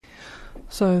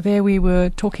So there we were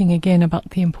talking again about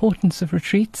the importance of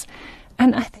retreats.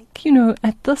 And I think,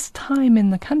 at this time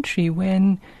in the country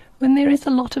when there is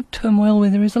a lot of turmoil,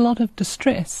 when there is a lot of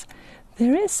distress,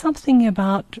 there is something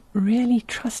about really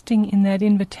trusting in that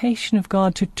invitation of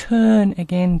God to turn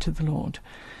again to the Lord,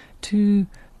 to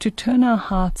turn our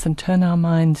hearts and turn our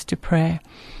minds to prayer.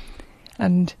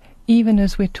 And even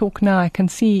as we talk now, I can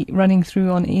see running through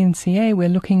on ENCA, we're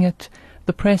looking at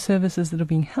the prayer services that are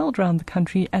being held around the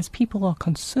country as people are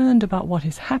concerned about what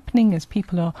is happening, as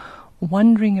people are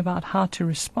wondering about how to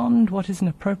respond, what is an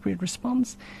appropriate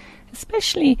response,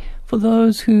 especially for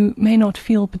those who may not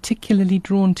feel particularly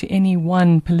drawn to any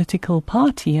one political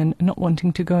party and not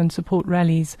wanting to go and support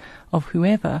rallies of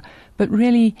whoever, but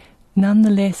really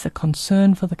nonetheless a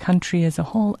concern for the country as a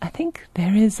whole. I think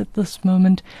there is at this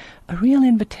moment a real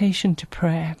invitation to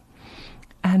prayer.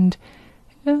 And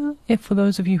if for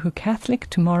those of you who are Catholic,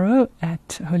 tomorrow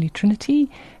at Holy Trinity,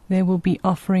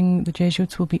 the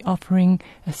Jesuits will be offering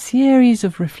a series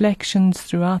of reflections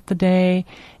throughout the day,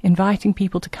 inviting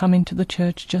people to come into the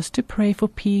church just to pray for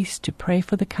peace, to pray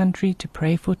for the country, to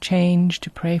pray for change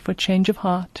of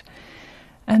heart.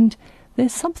 And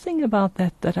there's something about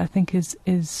that I think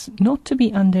is not to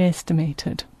be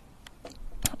underestimated.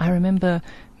 I remember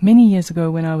many years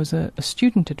ago when I was a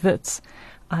student at Wits,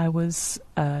 I was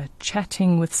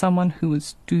chatting with someone who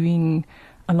was doing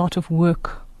a lot of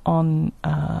work on,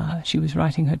 she was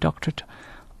writing her doctorate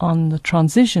on the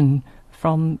transition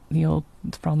from the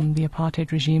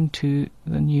apartheid regime to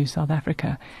the new South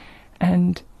Africa.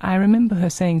 And I remember her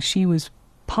saying she was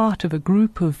part of a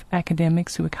group of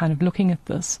academics who were kind of looking at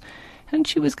this. And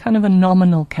she was kind of a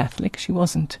nominal Catholic. She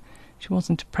wasn't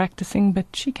practicing, but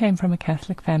she came from a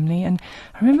Catholic family. And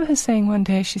I remember her saying one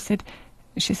day, she said,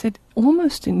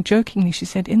 almost jokingly, she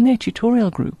said, in their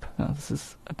tutorial group, now this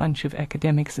is a bunch of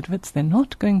academics at Wits, they're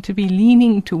not going to be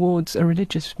leaning towards a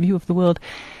religious view of the world.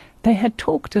 They had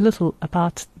talked a little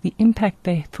about the impact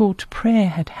they thought prayer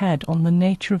had had on the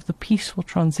nature of the peaceful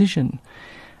transition.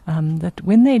 That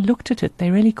when they looked at it,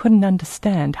 they really couldn't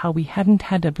understand how we hadn't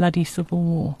had a bloody civil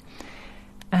war.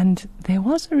 And there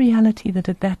was a reality that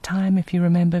at that time, if you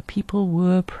remember, people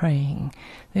were praying.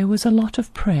 There was a lot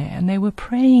of prayer, and they were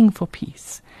praying for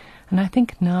peace. And I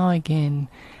think now again,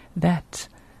 that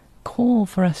call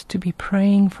for us to be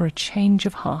praying for a change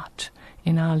of heart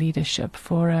in our leadership,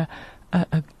 for a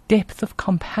depth of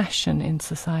compassion in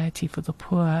society for the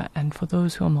poor and for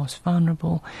those who are most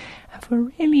vulnerable, and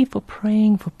for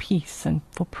praying for peace and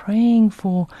for praying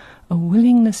for a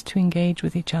willingness to engage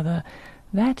with each other.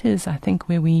 That is, I think,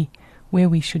 where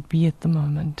we should be at the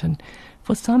moment. And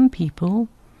for some people,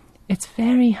 it's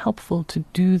very helpful to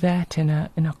do that in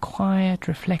a quiet,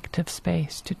 reflective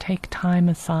space, to take time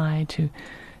aside,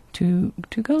 to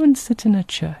go and sit in a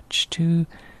church, to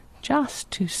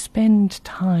spend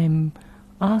time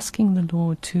asking the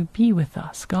Lord to be with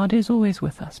us. God is always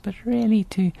with us, but really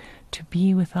to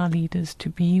be with our leaders, to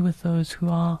be with those who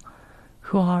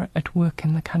are at work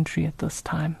in the country at this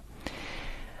time.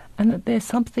 And that there's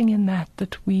something in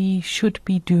that we should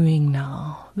be doing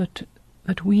now,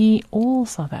 that we, all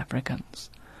South Africans,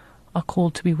 are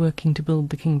called to be working to build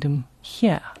the kingdom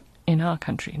here in our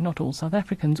country. Not all South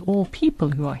Africans, all people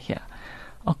who are here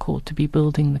are called to be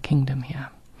building the kingdom here.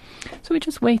 So we're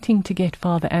just waiting to get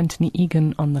Father Anthony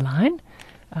Egan on the line.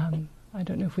 I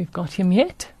don't know if we've got him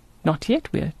yet. Not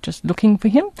yet. We're just looking for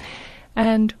him.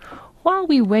 And while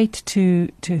we wait to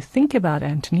think about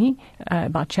Anthony,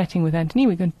 about chatting with Anthony,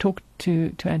 we're going to talk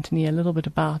to Anthony a little bit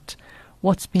about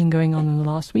what's been going on in the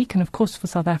last week. And of course, for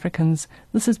South Africans,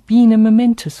 this has been a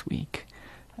momentous week.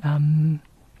 And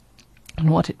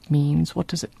what it means. What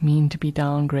does it mean to be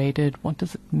downgraded? What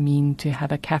does it mean to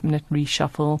have a cabinet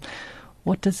reshuffle?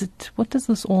 What does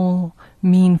this all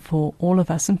mean for all of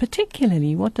us? And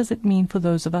particularly, what does it mean for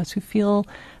those of us who feel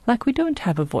like we don't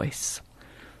have a voice?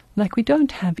 Like we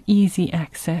don't have easy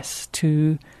access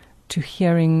to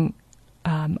hearing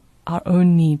our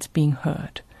own needs being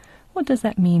heard. What does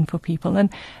that mean for people? And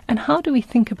how do we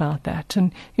think about that?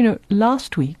 And,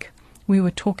 last week we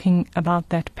were talking about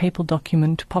that papal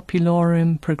document,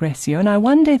 Populorum Progressio, and I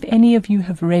wonder if any of you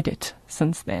have read it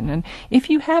since then. And if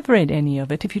you have read any of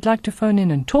it, if you'd like to phone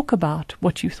in and talk about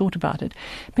what you thought about it.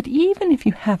 But even if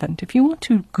you haven't, if you want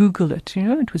to Google it,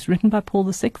 it was written by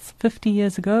Paul VI 50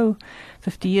 years ago,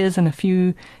 50 years and a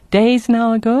few days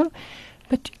now ago.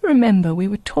 But do you remember we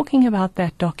were talking about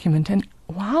that document, and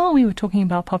while we were talking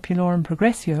about Populorum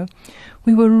Progressio,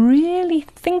 we were really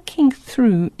thinking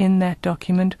through in that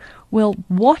document, well,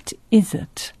 what is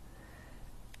it?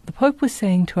 The Pope was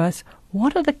saying to us,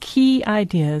 what are the key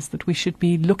ideas that we should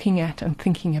be looking at and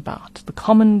thinking about? The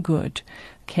common good,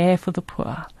 care for the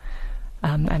poor,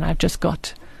 And I've just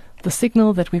got the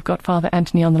signal that we've got Father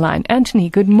Anthony on the line. Anthony,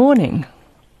 good morning.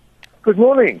 Good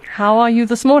morning. How are you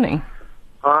this morning?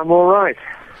 I'm all right.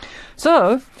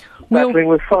 So, battling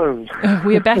with phones.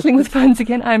 We are battling with phones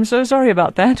again. I'm so sorry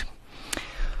about that.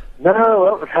 No,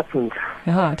 well, it happens.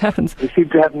 Yeah, it happens. We seem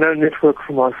to have no network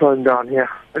from my phone down here.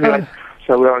 Anyway,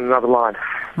 so we're on another line.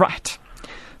 Right.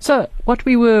 So, what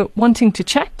we were wanting to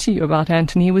chat to you about,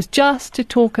 Anthony, was just to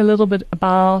talk a little bit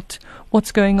about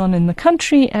what's going on in the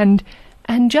country and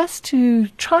just to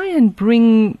try and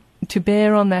bring to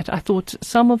bear on that, I thought,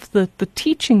 some of the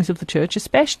teachings of the Church,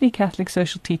 especially Catholic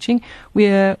social teaching,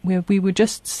 where we were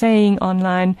just saying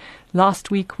online, last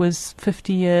week was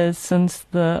 50 years since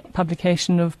the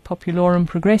publication of Populorum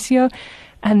Progressio,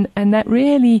 and that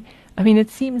really, I mean,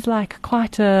 it seems like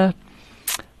quite a,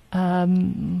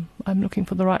 I'm looking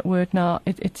for the right word now,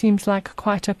 it seems like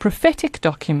quite a prophetic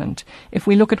document. If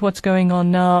we look at what's going on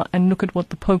now and look at what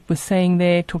the Pope was saying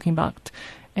there,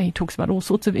 he talks about all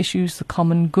sorts of issues, the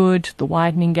common good, the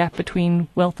widening gap between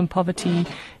wealth and poverty,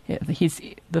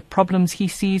 the problems he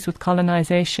sees with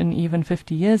colonization even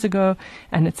 50 years ago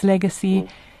and its legacy,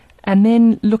 and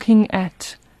then looking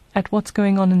at what's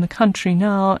going on in the country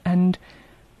now and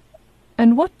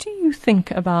what do you think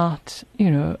about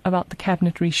the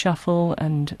cabinet reshuffle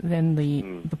and then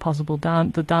the possible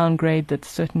downgrade that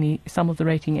certainly some of the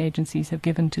rating agencies have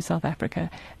given to South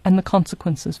Africa and the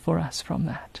consequences for us from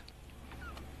that?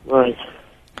 Right.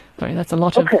 Sorry, that's a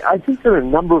lot of... Okay, I think there are a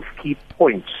number of key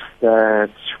points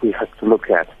that we have to look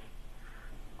at.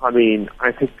 I mean,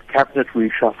 I think the cabinet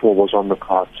reshuffle was on the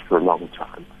cards for a long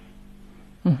time.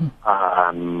 Mm-hmm.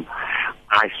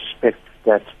 I suspect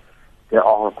that there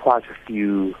are quite a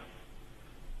few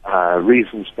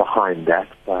reasons behind that,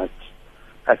 but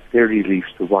at very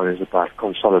least the one is about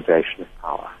consolidation of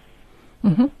power.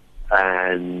 Mm-hmm.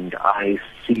 And I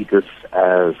see this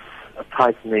as a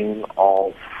tightening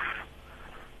of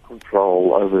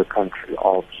control over the country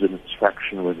of Zim's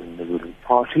faction within the ruling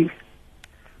party.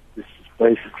 This is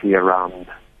basically around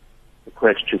the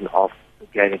question of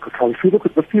gaining control. If you look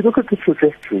at the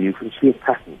trajectory, you can see a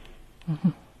pattern.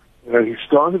 Mm-hmm. He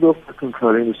started off by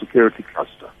controlling the security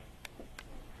cluster.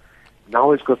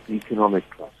 Now he's got the economic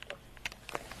cluster.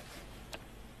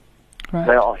 Right.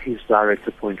 They are his direct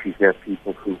appointees. They're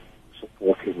people who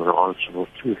support him and are answerable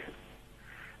to him.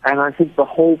 And I think the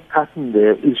whole pattern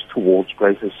there is towards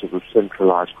greater sort of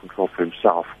centralized control for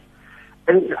himself.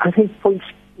 And I think points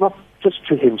not just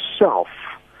to himself,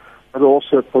 but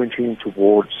also pointing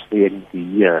towards the end of the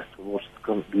year, towards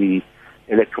the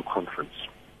electoral conference.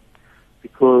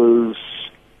 Because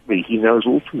he knows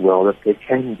all too well that there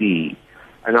can be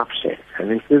an upset.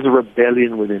 And if there's a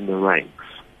rebellion within the ranks,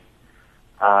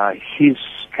 his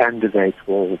candidate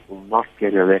will not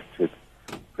get elected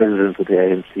president of the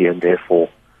ANC and therefore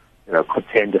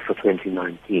contender for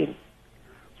 2019.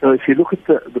 So if you look at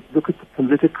the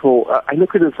political, I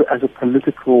look at it as a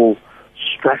political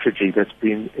strategy that's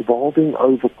been evolving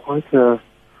over quite a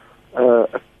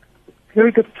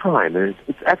period of time, and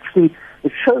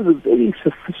it shows a very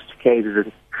sophisticated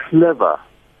and clever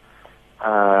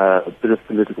bit of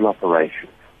political operation.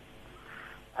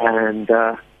 And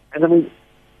I mean,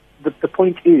 the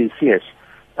point is, yes.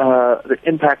 The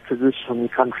impact of this on the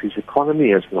country's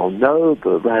economy, as we all know,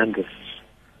 the rand is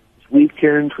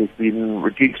weakened. We've been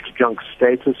reduced to junk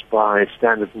status by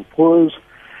Standard & Poor's.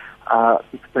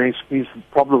 It means the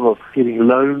problem of getting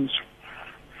loans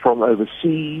from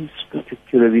overseas,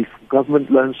 particularly from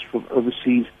government loans from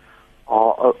overseas,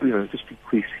 are just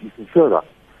increased even further.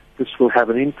 This will have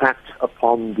an impact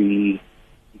upon the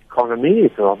economy.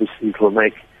 It will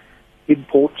make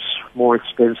imports more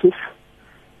expensive.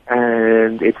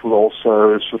 And it will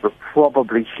also sort of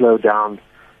probably slow down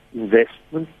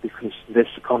investment because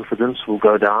investor confidence will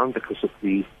go down because of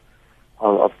the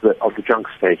junk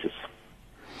status.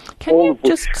 Can you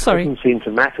just doesn't seem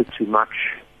to matter too much.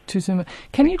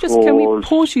 Can we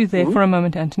pause you there for a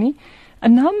moment, Anthony? A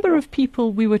number of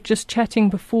people, we were just chatting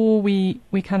before we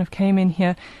kind of came in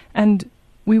here, and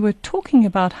we were talking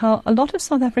about how a lot of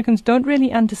South Africans don't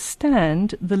really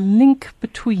understand the link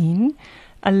between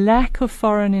a lack of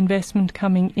foreign investment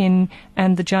coming in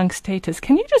and the junk status.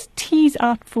 Can you just tease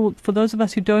out for those of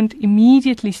us who don't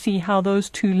immediately see how those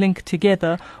two link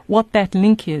together, what that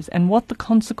link is and what the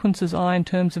consequences are in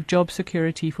terms of job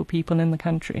security for people in the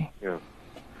country? Yeah.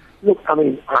 Look, I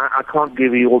mean, I can't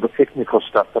give you all the technical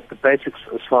stuff, but the basics,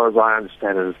 as far as I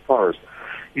understand it, as far as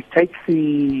you take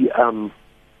the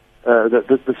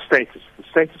status. The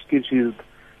status gives you,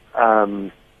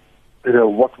 how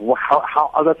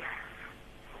other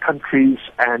countries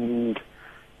and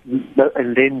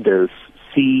lenders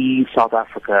see South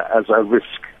Africa as a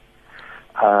risk.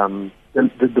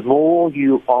 the more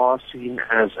you are seen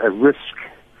as a risk,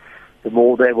 the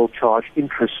more they will charge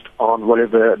interest on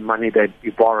whatever money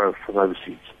you borrow from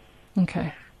overseas.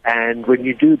 Okay. And when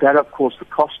you do that, of course, the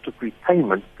cost of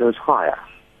repayment goes higher,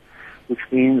 which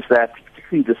means that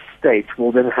particularly the state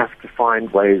will then have to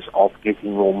find ways of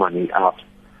getting more money out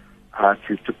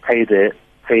to pay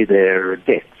their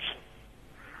debts.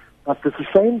 But at the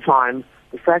same time,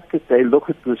 the fact that they look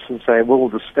at this and say, well,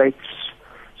 the state's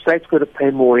got to pay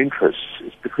more interest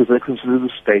is because they consider the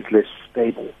state less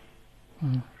stable.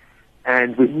 Mm.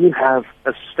 And when you have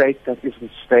a state that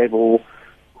isn't stable,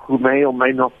 who may or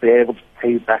may not be able to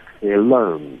pay back their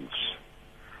loans,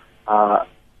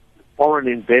 foreign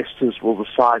investors will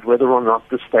decide whether or not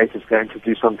the state is going to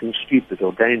do something stupid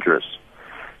or dangerous,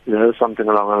 something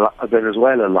along a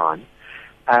Venezuela line.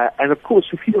 And of course,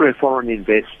 if you're a foreign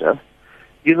investor,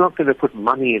 you're not going to put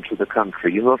money into the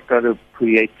country. You're not going to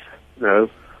create,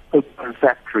 open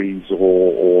factories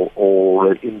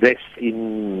or invest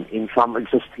in some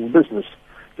existing business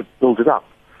to build it up,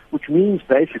 which means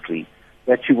basically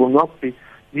that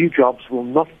new jobs will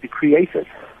not be created.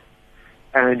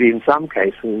 And in some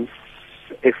cases,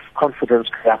 if confidence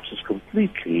collapses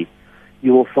completely,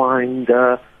 you will find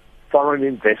foreign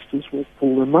investors will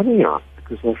pull their money out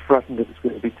because they're frightened that it's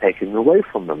going to be taken away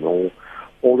from them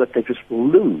or that they just will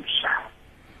lose.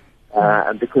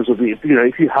 And because of if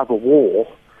you have a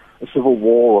civil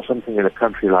war or something in a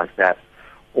country like that,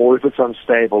 or if it's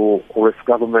unstable, or if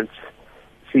government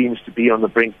seems to be on the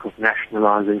brink of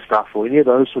nationalizing stuff or any of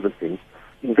those sort of things,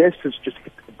 investors just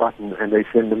hit the button and they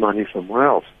send the money somewhere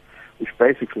else, which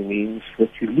basically means that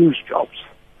you lose jobs.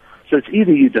 So it's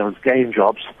either you don't gain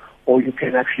jobs or you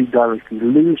can actually directly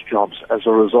lose jobs as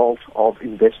a result of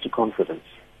investor confidence.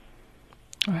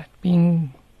 All right,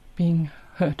 being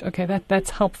hurt. Okay, that's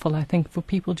helpful, I think, for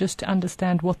people just to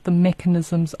understand what the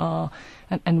mechanisms are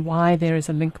and why there is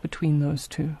a link between those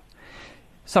two.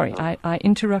 Sorry, I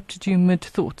interrupted you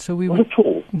mid-thought. So Not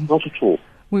at all.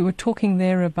 We were talking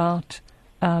there about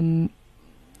the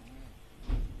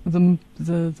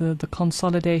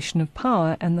consolidation of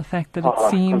power and the fact that it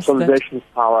seems consolidation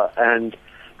of power, and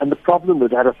the problem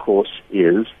with that, of course,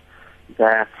 is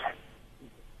that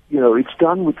it's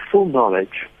done with full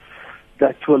knowledge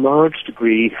that to a large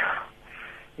degree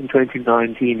in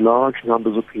 2019, large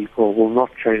numbers of people will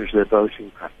not change their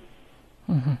voting pattern.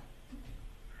 Mm-hmm.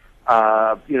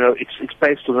 It's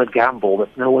based on a gamble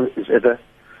that no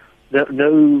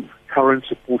current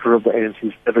supporter of the ANC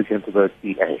is ever going to vote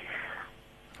BA.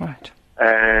 Right.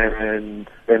 And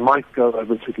they might go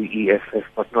over to the EFF,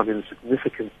 but not in a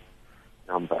significant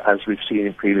number, as we've seen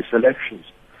in previous elections.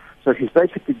 So he's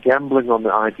basically gambling on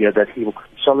the idea that he will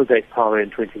consolidate power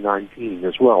in 2019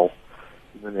 as well,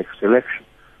 in the next election.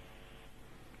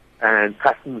 And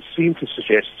patterns seem to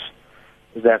suggest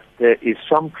that there is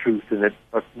some truth in it,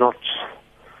 but not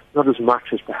as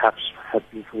much as perhaps had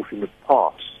been thought in the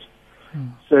past.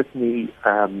 Mm. Certainly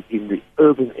in the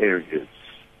urban areas,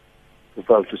 the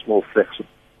vote is more flexible.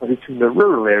 But it's in the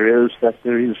rural areas that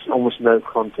there is almost no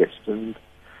contest. And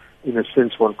in a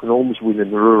sense, one can almost win in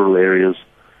the rural areas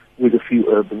with a few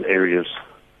urban areas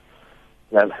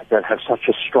that have such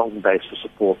a strong base of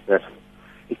support that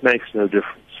it makes no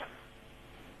difference.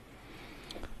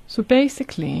 So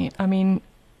basically, I mean,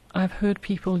 I've heard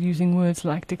people using words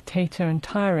like dictator and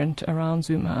tyrant around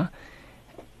Zuma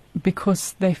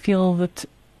because they feel that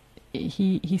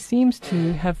he seems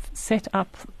to have set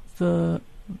up the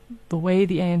way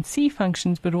the ANC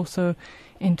functions, but also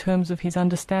in terms of his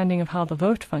understanding of how the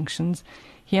vote functions.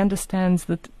 He understands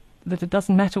that it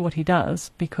doesn't matter what he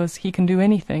does because he can do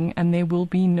anything and there will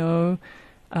be no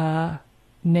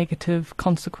negative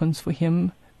consequence for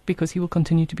him because he will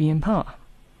continue to be in power.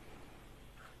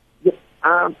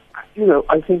 Yeah,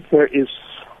 I think there is,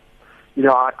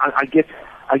 I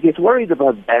get worried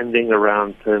about banding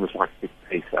around terms like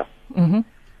dictator. Mm-hmm.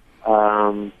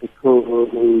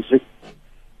 Because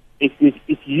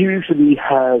it usually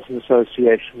has an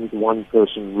association with one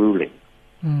person ruling,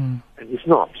 and he's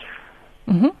not.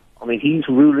 Mm-hmm. I mean, he's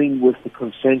ruling with the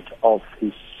consent of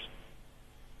his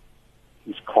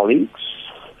colleagues,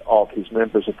 of his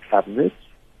members of cabinet.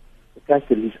 The fact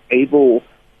that he's able,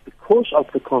 because of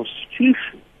the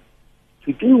Constitution,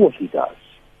 to do what he does,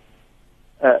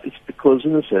 it's because,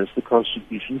 in a sense, the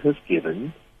Constitution has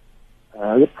given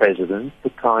the president the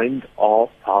kind of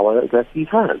power that he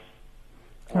has.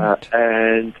 Right.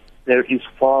 And there is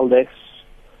far less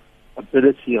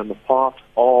ability on the part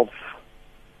of,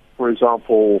 for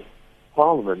example,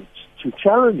 Parliament to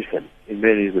challenge him in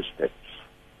many respects.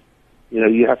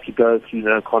 You have to go through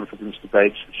no confidence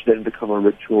debates, which then become a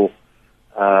ritual.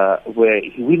 where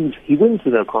he wins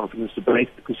the no confidence debate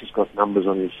because he's got numbers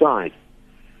on his side.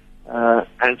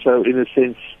 And so, in a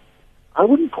sense, I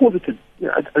wouldn't call it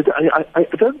I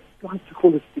don't like to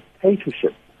call it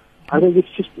dictatorship. I think it's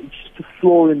just a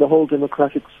flaw in the whole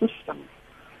democratic system.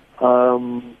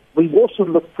 We've also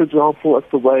looked, for example, at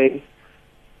the way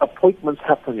appointments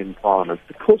happen in Parliament.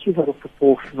 Because we have a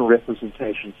proportional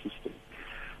representation system,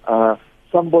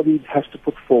 somebody has to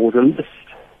put forward a list.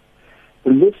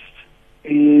 The list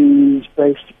is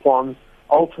based upon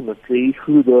ultimately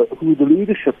who the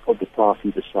leadership of the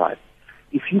party decide.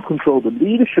 If you control the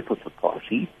leadership of the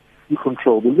party, you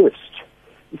control the list.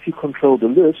 If you control the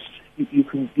list, you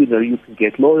can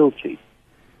get loyalty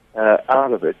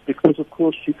out of it, because of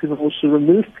course you can also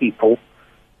remove people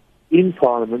in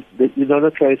Parliament that you're not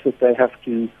a case that they have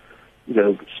to,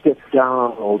 step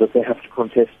down or that they have to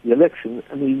contest the election.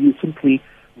 I mean, you simply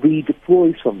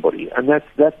redeploy somebody, and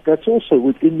that's also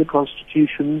within the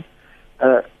Constitution.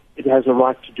 It has a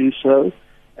right to do so,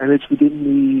 and it's within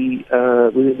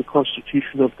the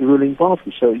Constitution of the ruling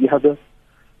party. So you have a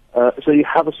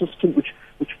system which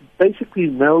basically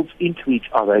melds into each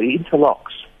other, it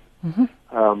interlocks,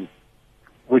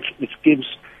 which gives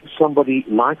somebody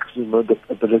like Zuma the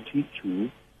ability to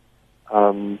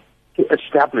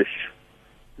establish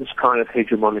this kind of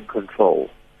hegemonic control.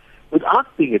 Without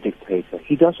being a dictator,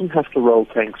 he doesn't have to roll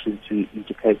tanks into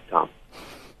Cape Town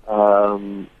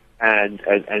and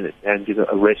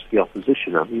arrest the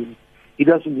opposition. I mean, he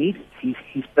doesn't need it.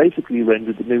 He's basically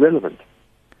rendered them irrelevant.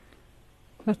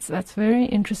 That's very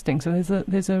interesting. So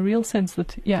there's a real sense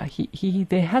that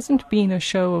there haven't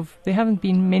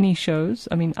been many shows.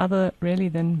 I mean, other really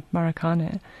than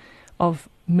Marikana, of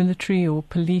military or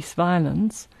police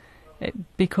violence,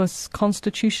 because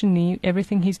constitutionally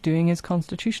everything he's doing is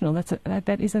constitutional.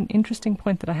 That is an interesting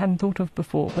point that I hadn't thought of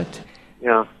before. But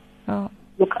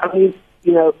look, I mean,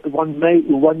 one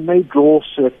may draw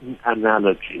certain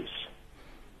analogies,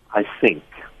 I think,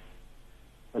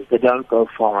 but they don't go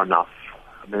far enough.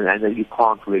 I mean, and then you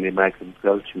can't really make them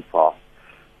go too far.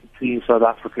 Between South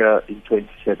Africa in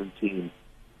 2017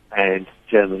 and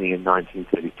Germany in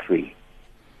 1933,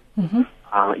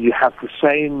 you have the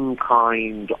same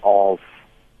kind of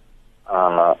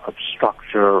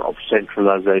structure, of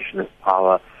centralization of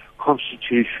power,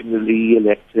 constitutionally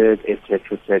elected,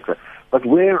 etc., etc. But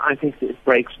where I think that it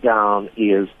breaks down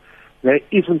is there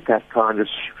isn't that kind of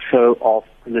show of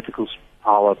political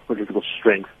power, political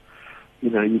strength.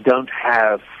 You don't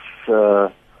have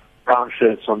brown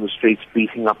shirts on the streets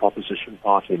beating up opposition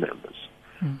party members.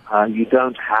 You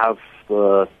don't have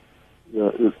a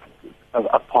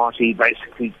party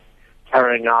basically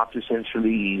carrying out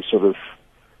essentially sort of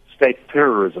state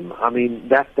terrorism. I mean,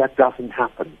 that doesn't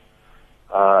happen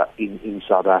in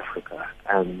South Africa.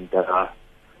 And the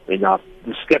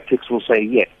skeptics will say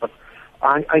yes, but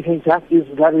I think that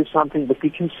is something. But we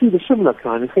can see the similar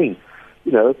kind of thing.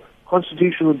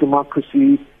 Constitutional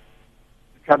democracy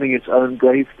becoming its own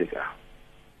gravedigger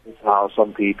is how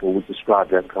some people would describe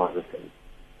that kind of thing.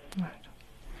 Right.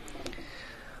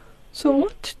 So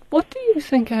what do you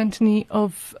think, Anthony,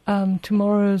 of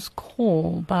tomorrow's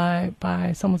call by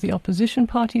some of the opposition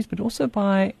parties, but also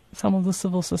by some of the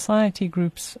civil society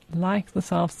groups like the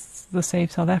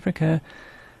Save South Africa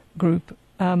group,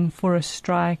 for a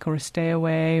strike or a stay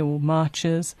away or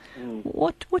marches?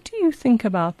 What do you think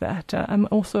about that? I'm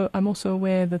also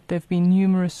aware that there have been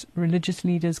numerous religious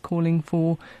leaders calling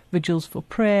for vigils for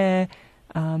prayer,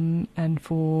 and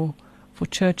for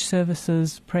church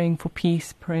services, praying for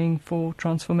peace, praying for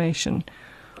transformation.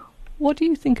 What do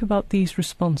you think about these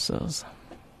responses?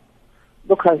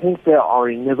 Look, I think they are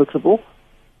inevitable.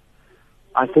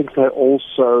 I think they're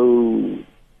also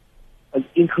an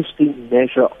interesting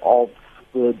measure of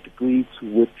the degree to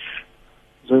which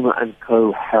Zuma and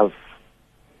co. have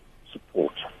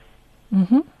support.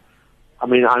 I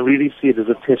mean, I really see it as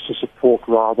a test of support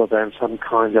rather than some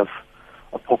kind of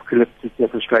apocalyptic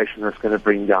demonstration that's going to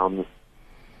bring down the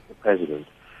president.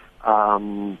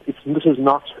 This is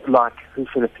not like the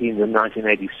Philippines in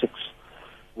 1986,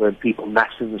 when people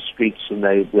mass in the streets and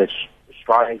they were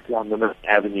striding down the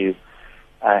avenue,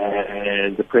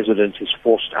 and the president is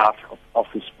forced out of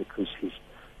office because his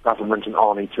government and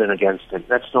army turn against him.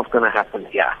 That's not going to happen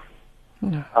here.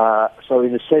 No. So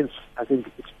in a sense, I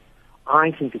think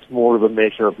it's more of a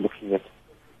measure of looking at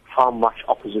how much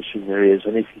opposition there is,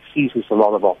 and if he sees there's a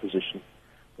lot of opposition,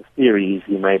 the theory is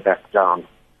he may back down.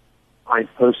 I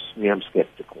personally am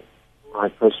skeptical. I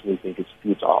personally think it's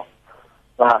futile,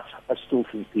 but I still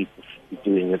think people should be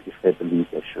doing it if they believe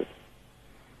they should.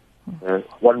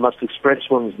 One must express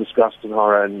one's disgust and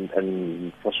horror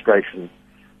and frustration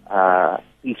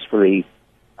peacefully,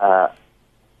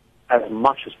 as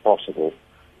much as possible,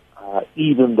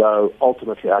 even though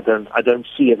ultimately I don't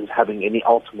see it as having any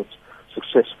ultimate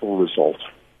successful result.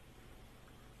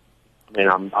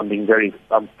 I mean,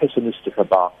 I'm pessimistic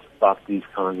about these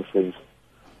kinds of things,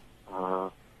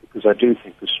 because I do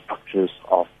think the structures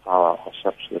of power are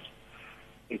such that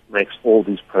it makes all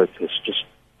these protests just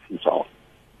futile.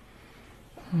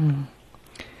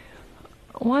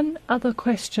 One other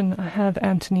question I have,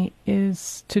 Anthony,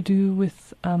 is to do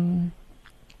with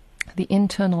the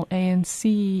internal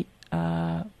ANC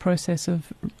process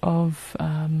of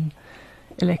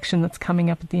election that's coming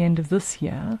up at the end of this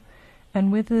year,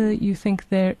 and whether you think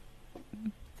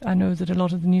I know that a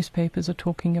lot of the newspapers are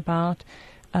talking about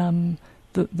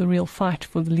the real fight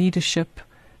for the leadership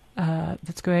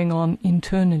that's going on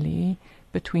internally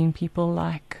between people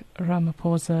like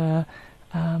Ramaphosa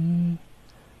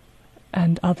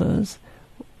and others.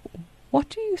 What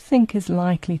do you think is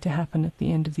likely to happen at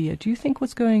the end of the year? Do you think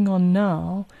what's going on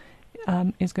now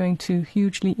is going to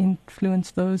hugely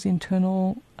influence those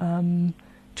internal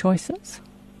choices?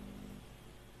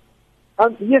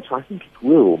 Yes, I think it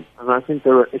will, and I think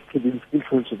it could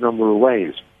influence a number of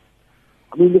ways.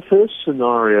 I mean, the first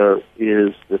scenario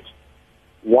is that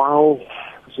while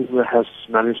Zuma has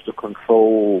managed to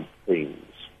control things,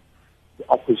 the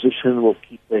opposition will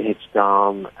keep their heads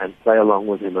down and play along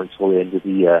with him until the end of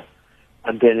the year,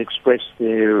 and then express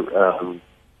their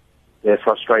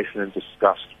frustration and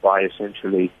disgust by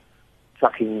essentially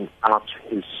chucking out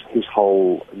his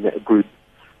whole group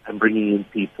and bringing in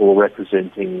people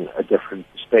representing a different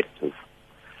perspective.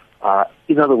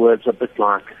 In other words, a bit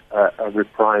like a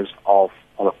reprise of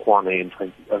Polokwane in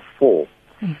 2004.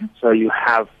 Mm-hmm. So you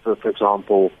have, for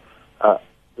example,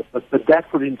 but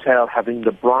that would entail having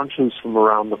the branches from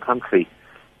around the country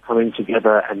coming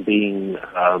together and being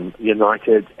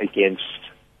united against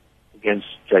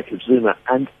Jacob Zuma,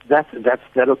 and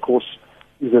that of course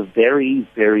is a very,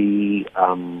 very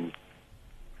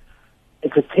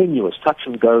it's a tenuous touch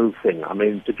and go thing. I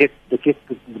mean, to get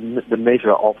the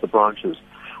measure of the branches.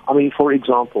 I mean, for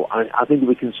example, I think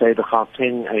we can say the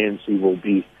Gauteng ANC will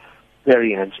be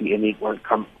very anti anyone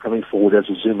coming forward as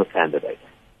a Zuma candidate,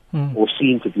 or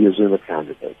seen to be a Zuma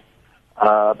candidate.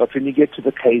 But when you get to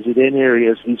the KZN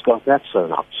areas, he's got that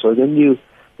sewn up. So then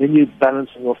you're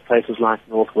balancing off places like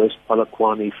Northwest,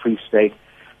 Polokwane, Free State,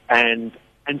 and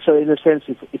so in a sense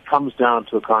it comes down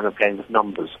to a kind of game of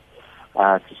numbers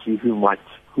to see who might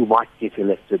get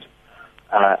elected,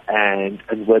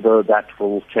 and whether that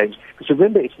will change. Because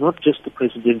remember, it's not just the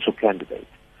presidential candidate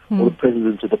or the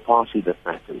president of the party that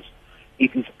matters.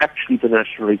 It is actually the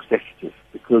national executive,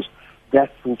 because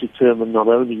that will determine not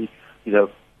only,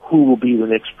 who will be the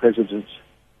next president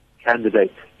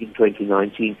candidate in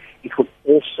 2019, it will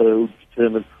also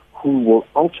determine who will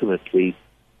ultimately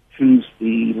choose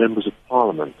the members of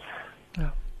parliament. Yeah.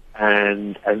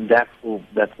 And that will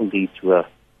lead to a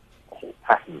whole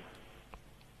pattern.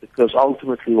 Because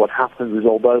ultimately what happens is,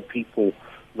 although people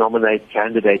nominate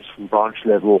candidates from branch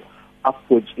level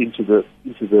upwards into the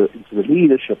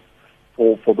leadership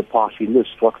for the party list,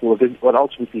 what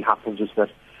ultimately happens is that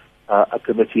a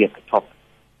committee at the top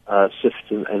sift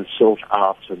and sort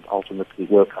out and ultimately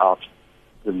work out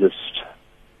the list.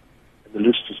 And the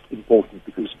list is important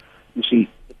because, you see,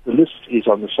 the list is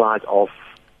on the side of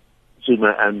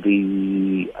Zuma and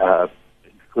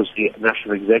because the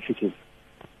national executive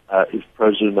is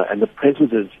pro-Zuma and the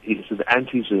president is an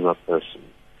anti-Zuma person.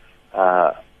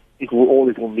 All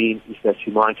it will mean is that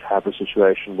you might have a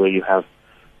situation where you have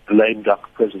a lame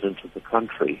duck president of the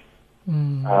country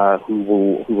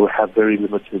who will have very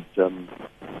limited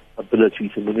ability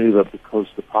to maneuver because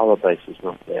the power base is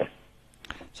not there.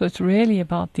 So it's really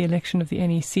about the election of the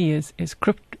NEC is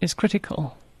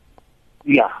critical.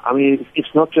 Yeah, I mean,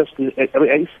 it's not just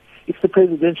it's the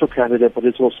presidential candidate, but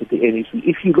it's also the NEC.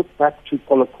 If you look back to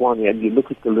Polokwane and you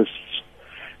look at the lists,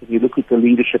 and you look at the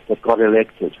leadership that got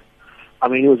elected, I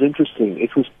mean, it was interesting.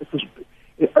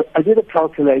 I did a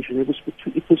calculation.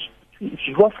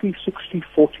 It's roughly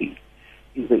 60-40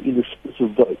 in the split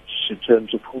of votes in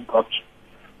terms of who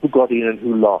got in and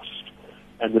who lost.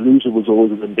 And the loser was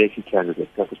always an Mbeki candidate.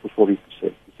 That was the 40%.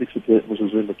 The 60% was a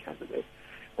Zuma candidate.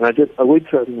 And I went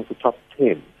through, I think, with the top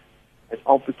 10. And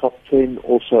of the top 10,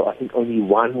 also, I think only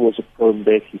one was a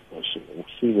pro-Mbeki person, or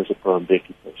seen as a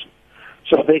pro-Mbeki person.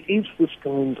 So there is this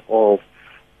kind of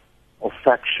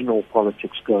factional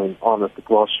politics going on at the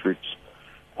grassroots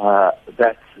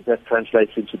that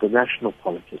translates into the national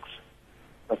politics.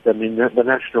 But I mean, the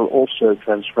national also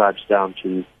transcribes down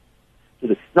to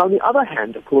this. Now, on the other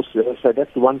hand, of course, as I say,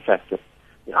 that's the one factor.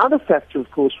 The other factor, of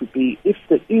course, would be if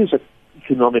there is an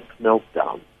economic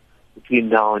meltdown between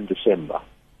now and December,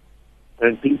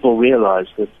 And people realize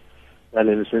that in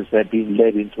a sense they're being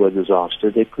led into a disaster.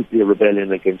 There could be a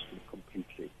rebellion against them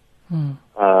completely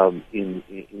in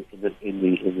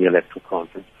the electoral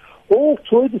conference. Or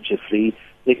alternatively,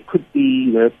 there could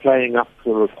be playing up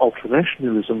sort of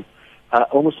ultranationalism,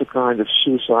 almost a kind of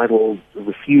suicidal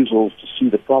refusal to see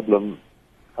the problem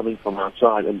coming from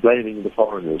outside and blaming the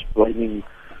foreigners, blaming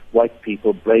white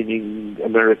people, blaming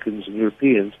Americans and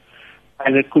Europeans.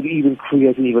 And it could even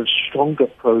create an even stronger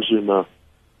prosumer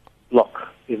bloc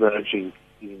emerging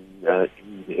in the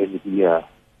end of the year.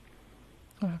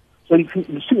 So you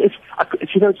can see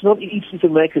it's not easy to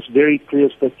make a very clear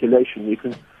speculation. You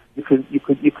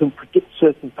can predict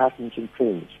certain patterns and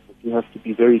trends, but you have to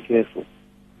be very careful.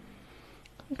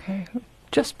 Okay,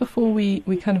 just before we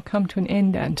kind of come to an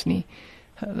end, Anthony,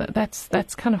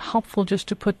 that's kind of helpful just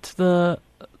to put the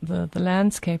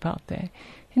landscape out there.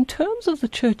 In terms of the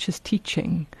Church's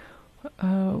teaching,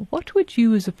 what would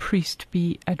you as a priest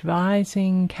be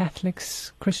advising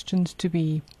Catholics, Christians to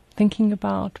be thinking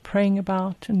about, praying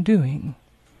about, and doing,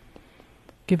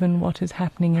 given what is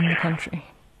happening in the country?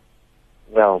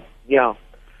 Well, yeah,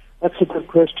 that's a good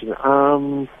question.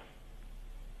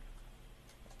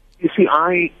 You see,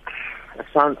 I'm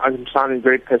sounding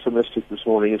very pessimistic this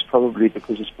morning. It's probably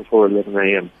because it's before 11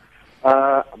 a.m.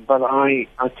 But I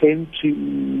tend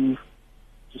to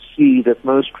see that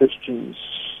most Christians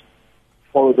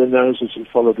follow their noses and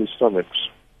follow their stomachs,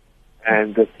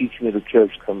 and the teaching of the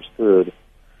Church comes third.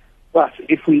 But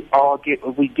if we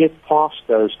get past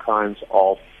those kinds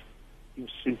of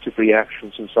instinctive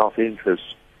reactions and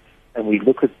self-interest, and we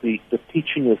look at the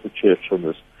teaching of the Church on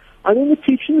this, I think the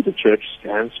teaching of the Church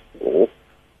stands for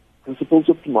principles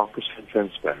of democracy and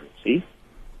transparency,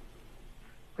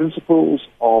 principles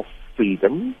of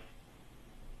freedom,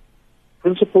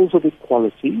 principles of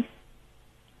equality,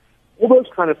 all those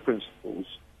kind of principles,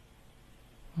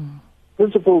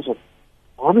 principles of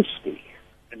honesty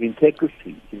and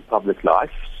integrity in public life,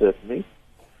 certainly.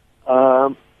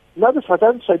 Notice I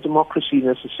don't say democracy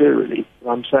necessarily,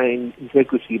 but I'm saying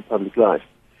integrity in public life.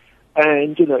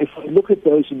 And, if I look at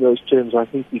those in those terms, I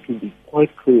think we can be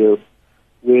quite clear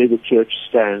where the Church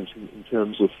stands in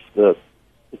terms of the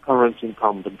current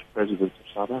incumbent president of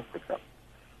South Africa,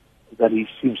 that he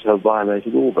seems to have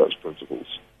violated all those principles,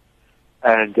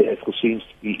 and therefore seems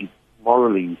to be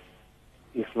morally,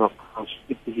 if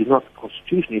he's not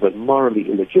constitutionally, but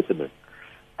morally illegitimate.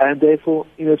 And therefore,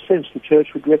 in a sense, the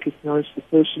Church would recognize that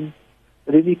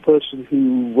any person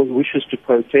who wishes to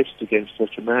protest against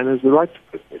such a man has the right to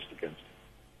protest against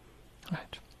him.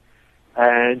 Right.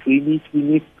 And we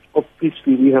need,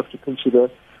 obviously, we have to consider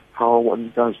how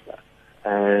one does that.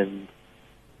 And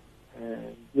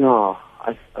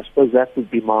I suppose that would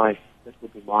be my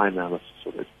analysis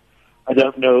of it. I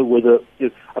don't know whether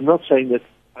I'm not saying that.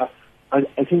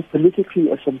 I think politically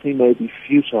something may be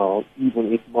futile,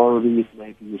 even if morally it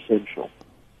may be essential.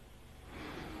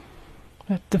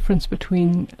 That difference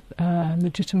between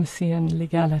legitimacy and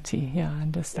legality, I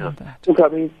understand that. Look, I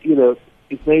mean,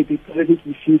 it may be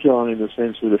politically futile in the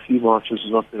sense that a few marches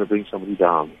is not going to bring somebody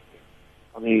down.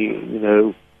 I mean,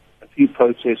 a few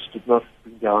protests did not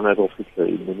bring down Adolf Hitler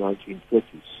in the 1930s.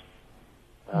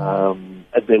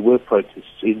 And there were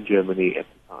protests in Germany at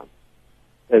the time.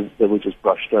 They were just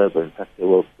brushed over. In fact, they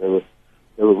were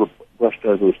brushed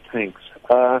over with tanks.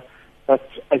 But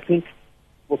I think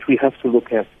what we have to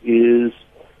look at is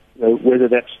whether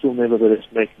that still nevertheless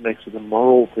makes it a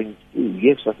moral thing to do.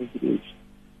 Yes, I think it is.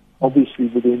 Obviously,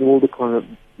 within all the kind of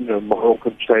moral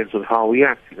constraints on how we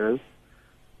act. The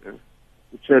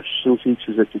Church still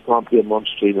teaches that you can't be a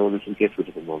monster in order to get rid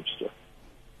of a monster.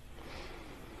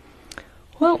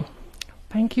 Well,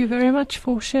 thank you very much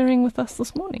for sharing with us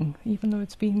this morning, even though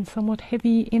it's been somewhat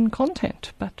heavy in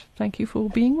content. But thank you for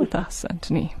being with us,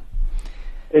 Anthony.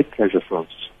 A pleasure,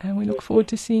 Frances. And we look forward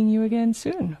to seeing you again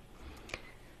soon.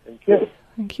 Thank you.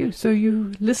 Thank you. So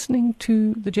you're listening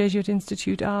to the Jesuit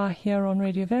Institute Hour here on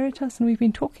Radio Veritas, and we've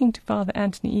been talking to Father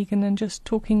Anthony Egan and just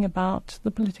talking about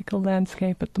the political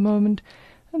landscape at the moment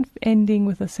and ending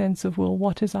with a sense of,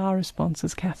 what is our response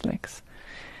as Catholics?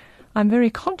 I'm very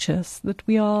conscious that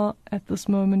we are at this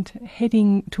moment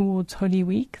heading towards Holy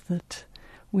Week, that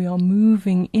we are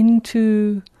moving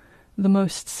into the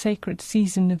most sacred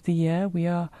season of the year.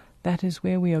 That is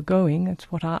where we are going.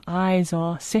 It's what our eyes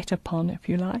are set upon, if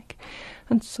you like.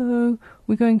 And so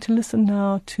we're going to listen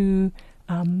now to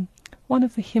one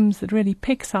of the hymns that really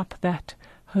picks up that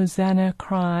Hosanna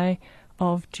cry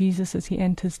of Jesus as he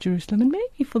enters Jerusalem. And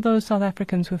maybe for those South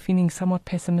Africans who are feeling somewhat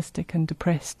pessimistic and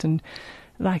depressed and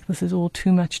like this is all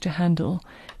too much to handle,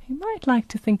 you might like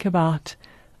to think about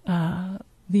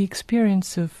the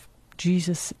experience of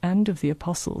Jesus and of the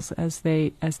apostles as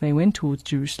they went towards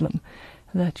Jerusalem,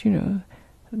 that,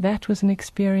 that was an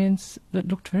experience that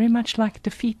looked very much like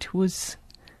defeat was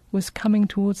coming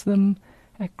towards them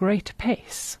at great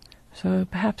pace. So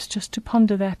perhaps just to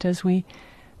ponder that as we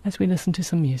listen to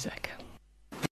some music.